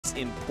points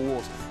in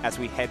pools as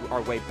we head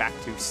our way back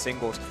to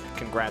singles.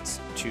 Congrats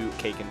to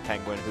Cake and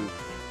Penguin, who,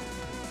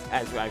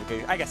 as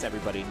I guess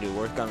everybody knew,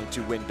 were going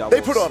to win doubles.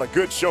 They put on a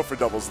good show for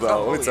doubles,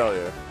 though, let me tell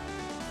you.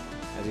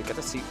 As you get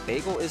to see,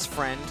 Bagel is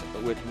friend,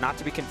 not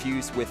to be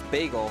confused with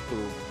Bagel,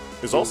 who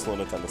is also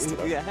in attendance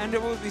today. Yeah, and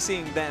we'll be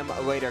seeing them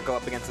later go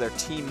up against their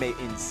teammate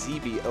in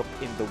ZB up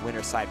in the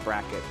winner side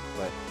bracket.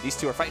 But these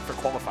two are fighting for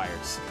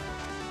qualifiers.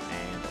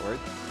 And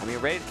we're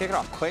ready to kick it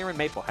off. Clairen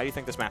Maypul, how do you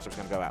think this matchup's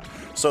going to go out?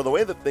 So the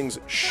way that things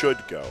should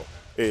go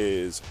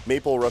is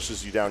Maypul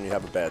rushes you down, you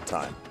have a bad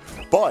time.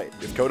 But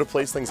if Koda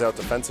plays things out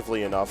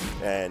defensively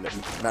enough and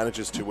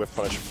manages to whiff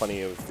punish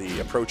plenty of the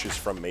approaches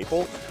from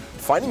Maypul,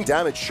 finding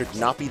damage should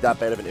not be that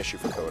bad of an issue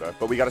for Koda.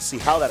 But we got to see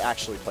how that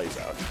actually plays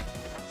out.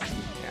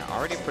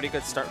 Already a pretty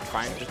good start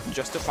trying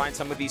just to find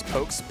some of these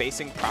pokes,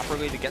 spacing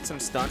properly to get some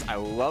stuns. I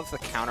love the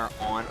counter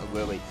on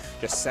Lily.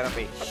 Just set up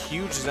a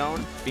huge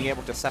zone, being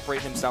able to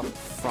separate himself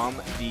from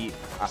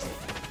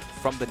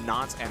the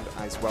knots and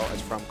as well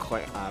as from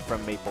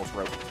Maypul's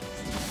rope.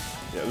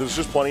 Yeah, there's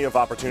just plenty of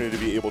opportunity to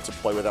be able to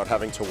play without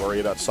having to worry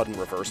about sudden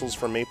reversals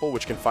from Maypul,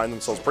 which can find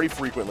themselves pretty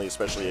frequently,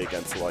 especially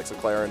against the likes of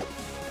Clairen.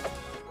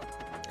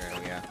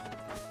 Yeah.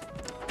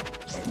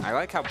 I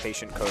like how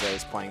patient Koda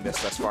is playing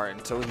this thus far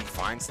until he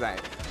finds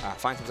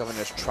himself in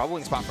this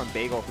troubling spot from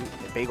Bagel, who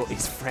Bagel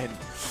is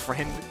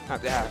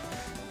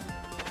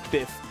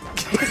Biff.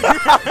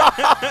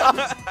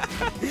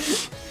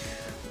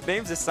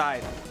 Names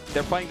aside,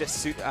 they're playing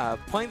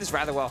this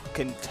rather well,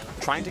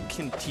 trying to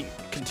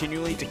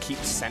continually to keep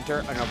center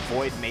and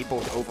avoid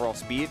Maypul's overall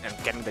speed,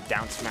 and getting the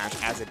down smash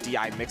as a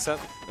DI mix-up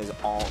is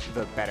all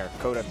the better.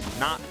 Koda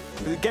not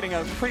getting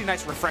a pretty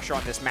nice refresher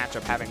on this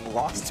matchup, having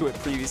lost to it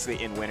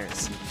previously in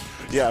winners.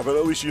 Yeah, but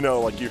at least you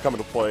know, like, you're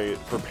coming to play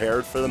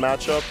prepared for the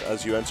matchup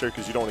as you enter,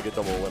 because you don't want to get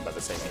double win by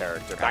the same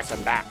character. Back to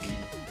back.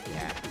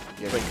 Yeah.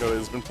 I think Koda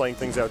has been playing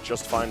things out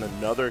just fine.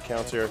 Another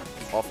counter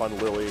off on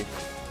Lily.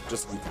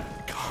 Just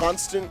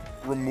constant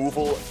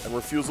removal and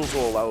refusal to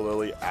allow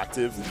Lily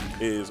active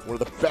is one of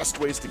the best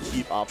ways to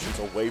keep options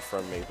away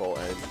from Maypul,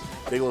 and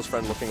Bagel's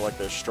friend looking like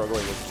they're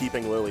struggling with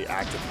keeping Lily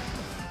active.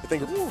 I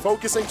think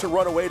focusing to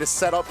run away to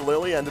set up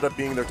Lily ended up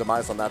being their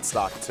demise on that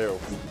stock too.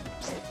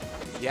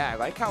 Yeah, I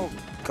like how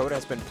Koda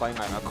has been playing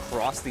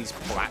across these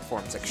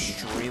platforms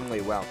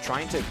extremely well,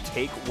 trying to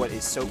take what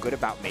is so good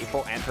about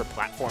Maypul and her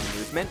platform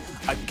movement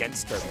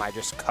against her by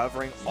just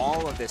covering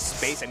all of this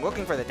space and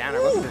looking for the down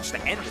air, looking to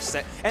just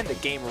end the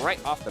game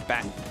right off the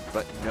bat.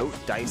 But no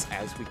dice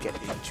as we get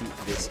into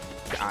this,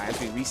 as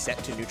we reset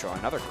to neutral.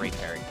 Another great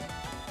parry.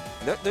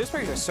 Those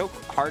parries are so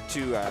hard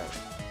to,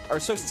 are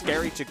so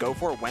scary to go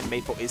for when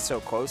Maypul is so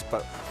close,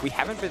 but we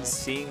haven't been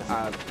seeing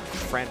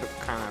friend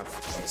kind of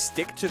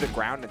stick to the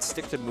ground and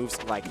stick to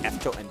moves like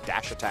F-tilt and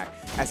dash attack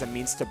as a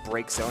means to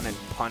break zone and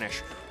punish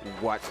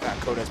what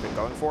Koda's been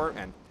going for.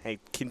 And hey,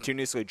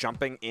 continuously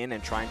jumping in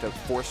and trying to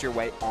force your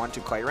way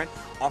onto Clairen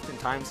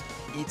oftentimes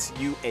eats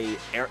you an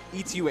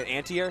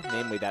anti-air,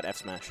 namely that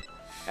F-smash.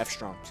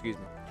 F-strong, excuse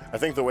me. I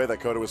think the way that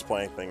Koda was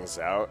playing things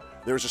out,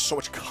 there was just so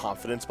much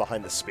confidence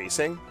behind the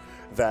spacing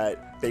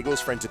that Bagel's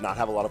friend did not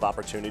have a lot of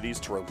opportunities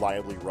to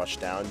reliably rush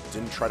down,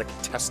 didn't try to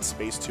contest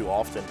space too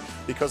often,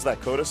 because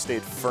that Koda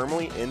stayed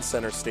firmly in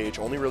center stage,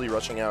 only really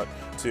rushing out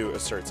to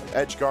assert some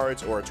edge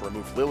guards or to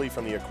remove Lily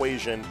from the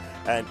equation,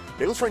 and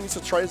Bagel's friend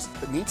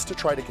needs to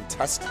try to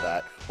contest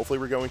that. Hopefully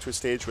we're going to a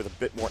stage with a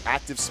bit more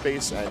active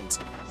space, and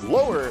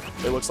lower,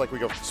 it looks like we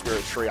go for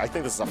Spirit Tree. I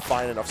think this is a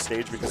fine enough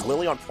stage because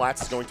Lily on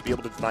Platts is going to be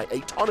able to deny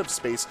a ton of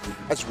space,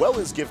 as well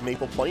as give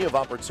Maypul plenty of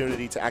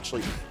opportunity to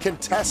actually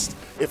contest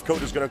if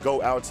Koda's going to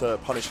go out to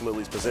punish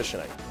Lily's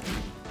positioning.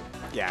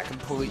 Yeah, I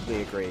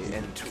completely agree.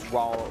 And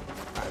while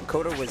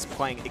Koda was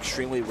playing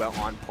extremely well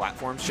on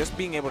platforms, just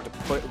being able to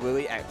put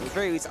Lily at the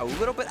very least a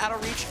little bit out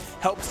of reach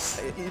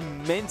helps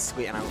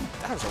immensely. And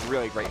that was a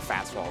really great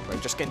fastball,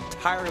 but just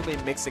entirely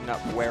mixing up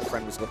where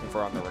friend was looking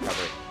for on the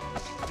recovery.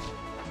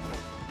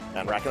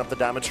 And racking up the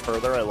damage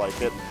further, I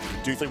like it.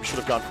 Do think we should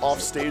have gone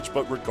off stage,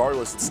 but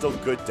regardless, it's still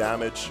good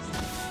damage.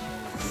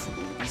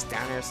 These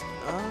down airs,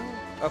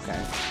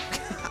 okay.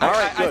 All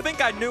right, I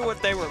think I knew what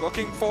they were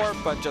looking for,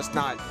 but just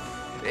not.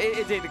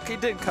 It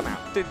didn't come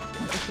out.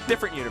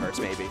 Different universe,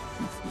 maybe.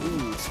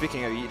 Ooh,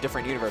 speaking of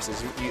different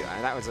universes,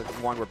 that was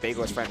one where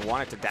Bagel's friend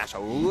wanted to dash a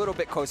little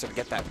bit closer to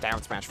get that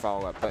down smash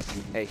follow-up. But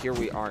hey, here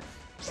we are.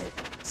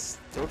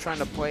 Still trying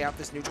to play out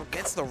this neutral.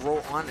 Gets the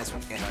roll on this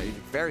one. And a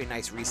very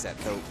nice reset,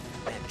 though.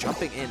 And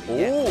jumping in.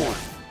 Ooh.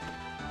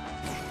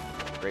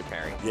 Great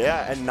parry.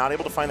 Yeah, and not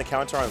able to find the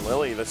counter on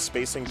Lily. The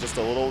spacing just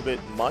a little bit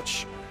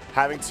much.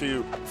 Having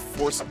to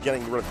force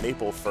getting rid of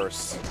Maypul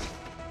first.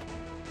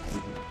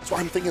 That's why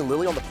I'm thinking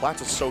Lily on the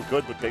Platts is so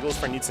good, but Bagel's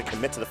friend needs to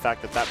commit to the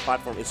fact that that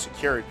platform is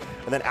secured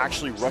and then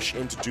actually rush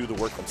in to do the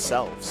work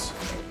themselves.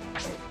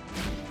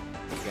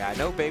 Yeah, I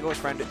know Bagel's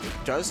friend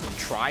does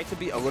try to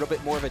be a little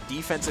bit more of a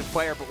defensive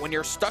player, but when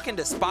you're stuck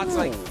into spots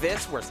like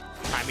this, where,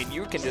 I mean,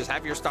 you can just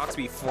have your stocks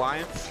be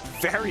flying,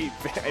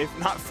 if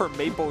not for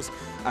Maypul's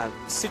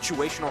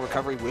situational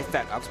recovery with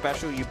that up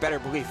special, you better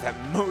believe that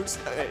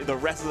the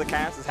rest of the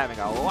cast is having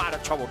a lot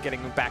of trouble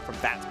getting them back from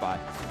that spot.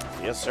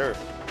 Yes, sir.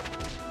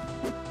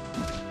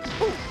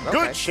 Ooh, okay.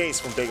 Good chase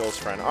from Bagel's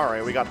friend. All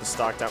right, we got the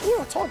stock down.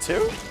 Ooh, it's on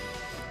 2.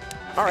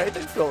 All right,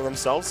 they're feeling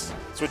themselves.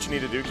 That's what you need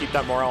to do. Keep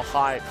that morale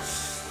high.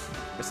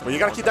 Well, you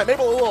got to keep that Maypul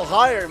a little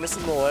higher.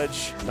 Missing the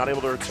ledge. Not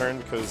able to return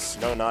because,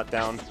 no, not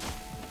down.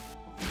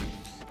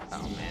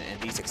 Oh, man,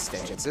 and these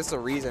extensions. This is the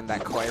reason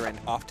that Clairen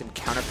often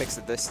counterpicks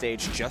at this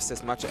stage just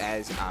as much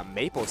as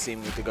Maypul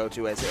seeming to go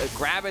to, as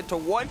grab into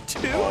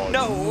 1-2. Oh,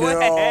 no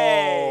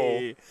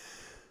way!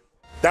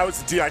 That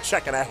was a DI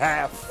check and a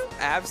half.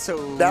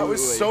 Absolutely. That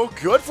was so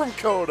good from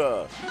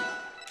Koda.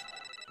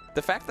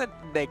 The fact that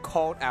they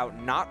called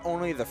out not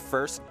only the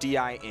first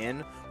DI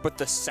in, but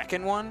the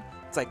second one,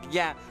 it's like,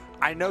 yeah,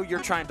 I know you're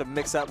trying to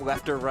mix up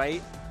left or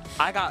right.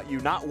 I got you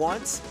not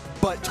once,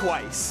 but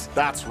twice.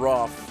 That's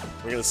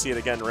rough. We're going to see it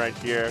again right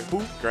here.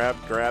 Boop,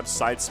 grab,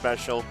 side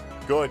special.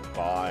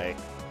 Goodbye.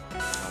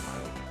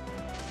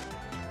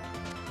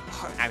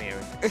 I mean,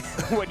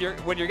 when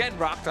you're getting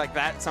rocked like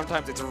that,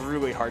 sometimes it's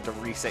really hard to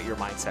reset your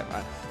mindset,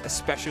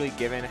 especially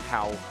given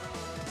how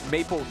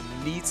Maypul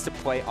needs to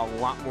play a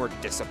lot more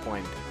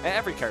disciplined.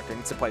 Every character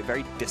needs to play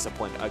very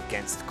disciplined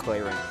against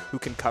Clairen, who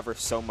can cover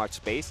so much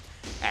space.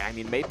 And I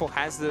mean, Maypul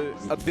has the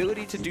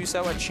ability to do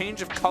so. A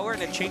change of color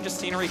and a change of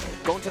scenery,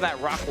 going to that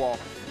rock wall,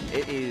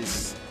 it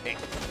is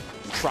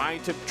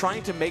trying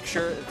to make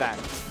sure that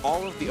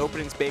all of the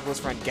openings Bagel's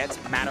friend gets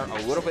matter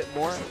a little bit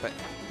more, but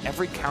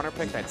every counter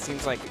pick that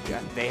seems like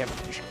they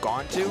have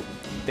gone to,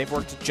 they've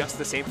worked just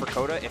the same for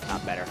Koda, if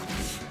not better.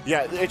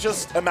 Yeah, it's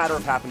just a matter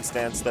of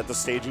happenstance that the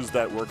stages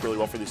that work really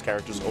well for these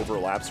characters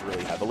overlaps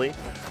really heavily.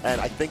 And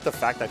I think the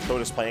fact that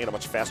Koda's playing at a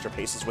much faster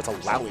pace is what's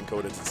allowing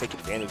Koda to take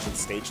advantage of the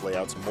stage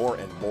layouts more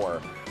and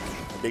more.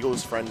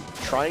 Bagel's friend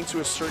trying to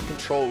assert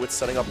control with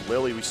setting up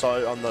Lily. We saw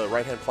it on the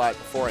right-hand plat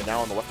before and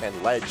now on the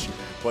left-hand ledge.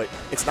 But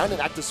it's not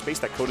an active space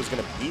that Koda's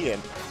going to be in.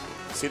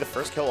 See the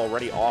first kill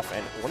already off,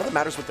 and one of the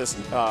matters with this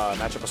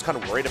matchup I was kind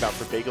of worried about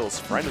for Bagel's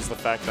friend is the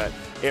fact that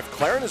if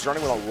Clairen is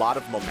running with a lot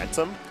of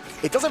momentum,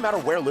 it doesn't matter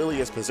where Lily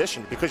is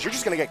positioned because you're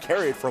just going to get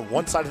carried from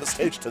one side of the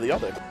stage to the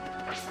other.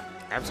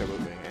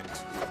 Absolutely, and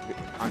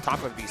on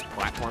top of these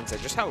platforms,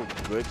 and just how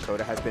good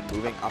Koda has been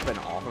moving up and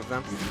off of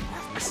them.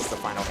 This is the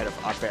final hit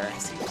of up air.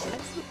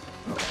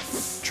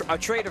 A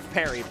trade of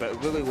parry, but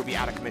Lily will be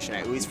out of commission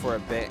at least for a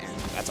bit, and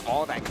that's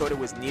all that Koda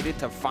was needed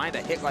to find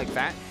a hit like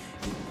that.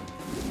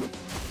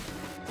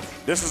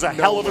 This is a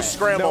hell of a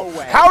scramble. No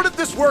way. How did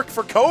this work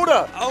for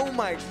Koda? Oh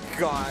my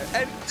god.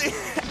 And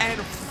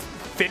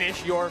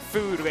finish your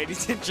food,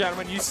 ladies and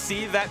gentlemen. You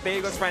see that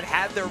Bagel's friend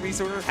had their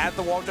resources, had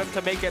the wall jump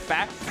to make it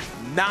back.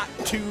 Not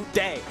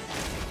today.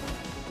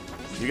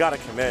 You got to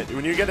commit.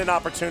 When you get an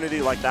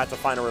opportunity like that to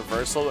find a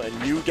reversal and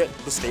you get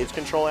the stage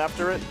control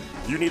after it,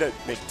 you need to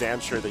make damn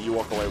sure that you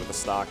walk away with the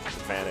stock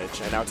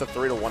advantage. And now it's a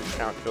 3-to-1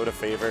 count, Koda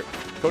favor.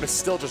 Koda's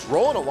still just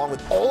rolling along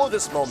with all of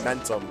this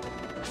momentum.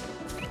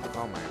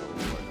 Oh my lord.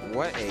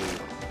 What a...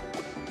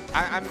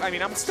 I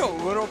mean, I'm still a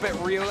little bit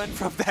reeling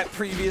from that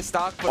previous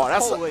stock, but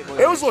holy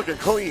moly. It was looking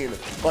clean.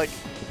 Like,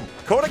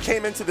 Koda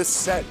came into this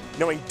set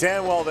knowing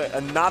damn well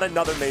that not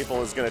another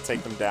Maypul is going to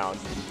take them down.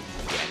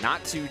 Yeah,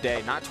 not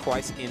today, not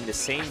twice in the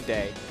same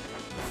day.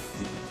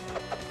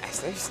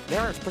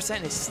 Their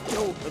percent is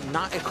still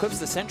not eclipsed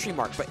the century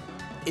mark, but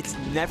it's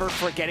never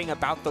forgetting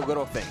about the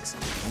little things.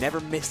 Never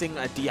missing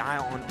a DI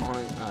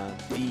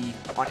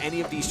on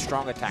any of these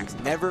strong attacks.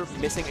 Never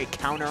missing a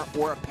counter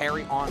or a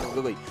parry on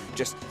Lily.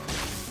 Just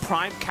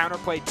prime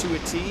counterplay to a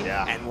T,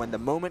 and when the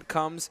moment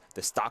comes,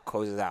 the stock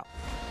closes out.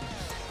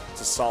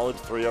 It's a solid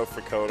 3-0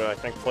 for Koda. I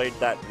think played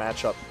that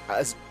matchup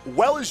as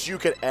well as you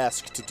could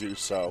ask to do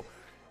so.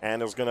 And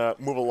it was going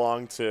to move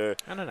along to...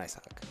 And a nice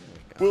hug.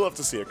 We'll have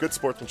to see it. Good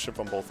sportsmanship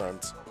on both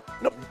ends.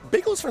 No,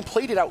 Bagel's friend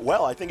played it out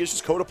well. I think it's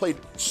just Koda played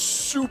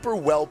super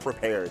well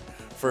prepared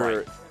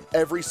for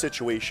every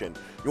situation.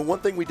 You know, one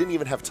thing we didn't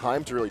even have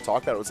time to really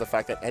talk about was the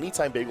fact that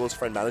anytime Bagel's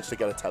friend managed to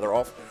get a tether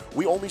off,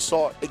 we only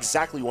saw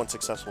exactly one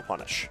successful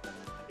punish.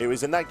 It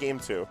was in that game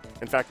too.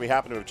 In fact, we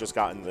happen to have just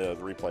gotten the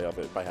replay of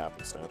it by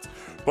happenstance.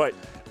 But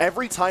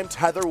every time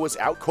tether was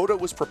out, Koda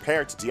was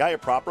prepared to DI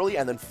it properly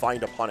and then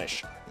find a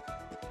punish,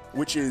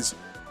 which is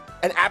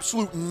an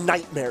absolute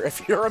nightmare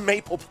if you're a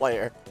Maypul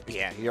player.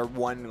 Yeah, you're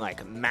one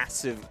like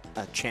massive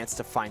chance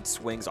to find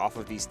swings off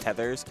of these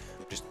tethers,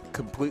 just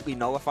completely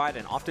nullified,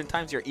 and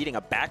oftentimes you're eating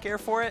a back air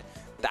for it.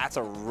 That's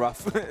a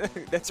rough.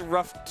 That's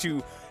rough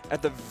to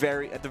at the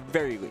very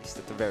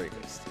least.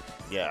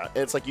 Yeah,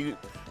 it's like you're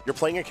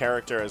playing a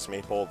character as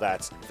Maypul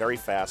that's very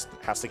fast,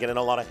 has to get in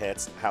a lot of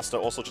hits, has to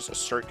also just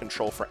assert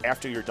control for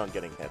after you're done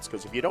getting hits.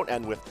 Because if you don't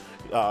end with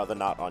the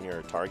knot on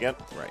your target,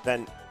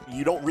 then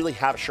you don't really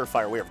have a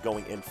surefire way of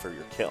going in for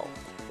your kill.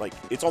 Like,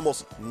 it's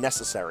almost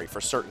necessary for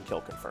certain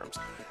kill confirms.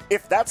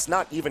 If that's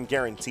not even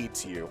guaranteed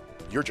to you,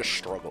 you're just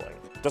struggling.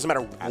 Doesn't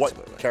matter what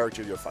Absolutely.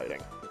 character you're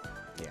fighting.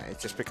 Yeah, it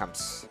just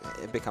becomes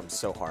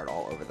so hard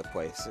all over the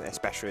place,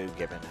 especially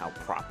given how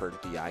proper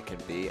DI can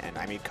be. And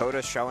I mean,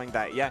 Koda's showing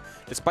that, yeah,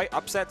 despite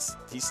upsets,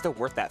 he's still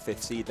worth that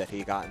 5th seed that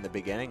he got in the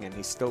beginning, and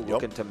he's still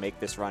looking to make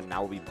this run.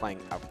 Now we'll be playing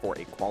for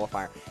a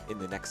qualifier in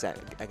the next set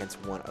against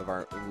one of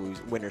our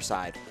winner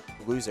side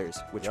losers,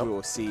 which we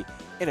will see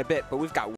in a bit. But we've got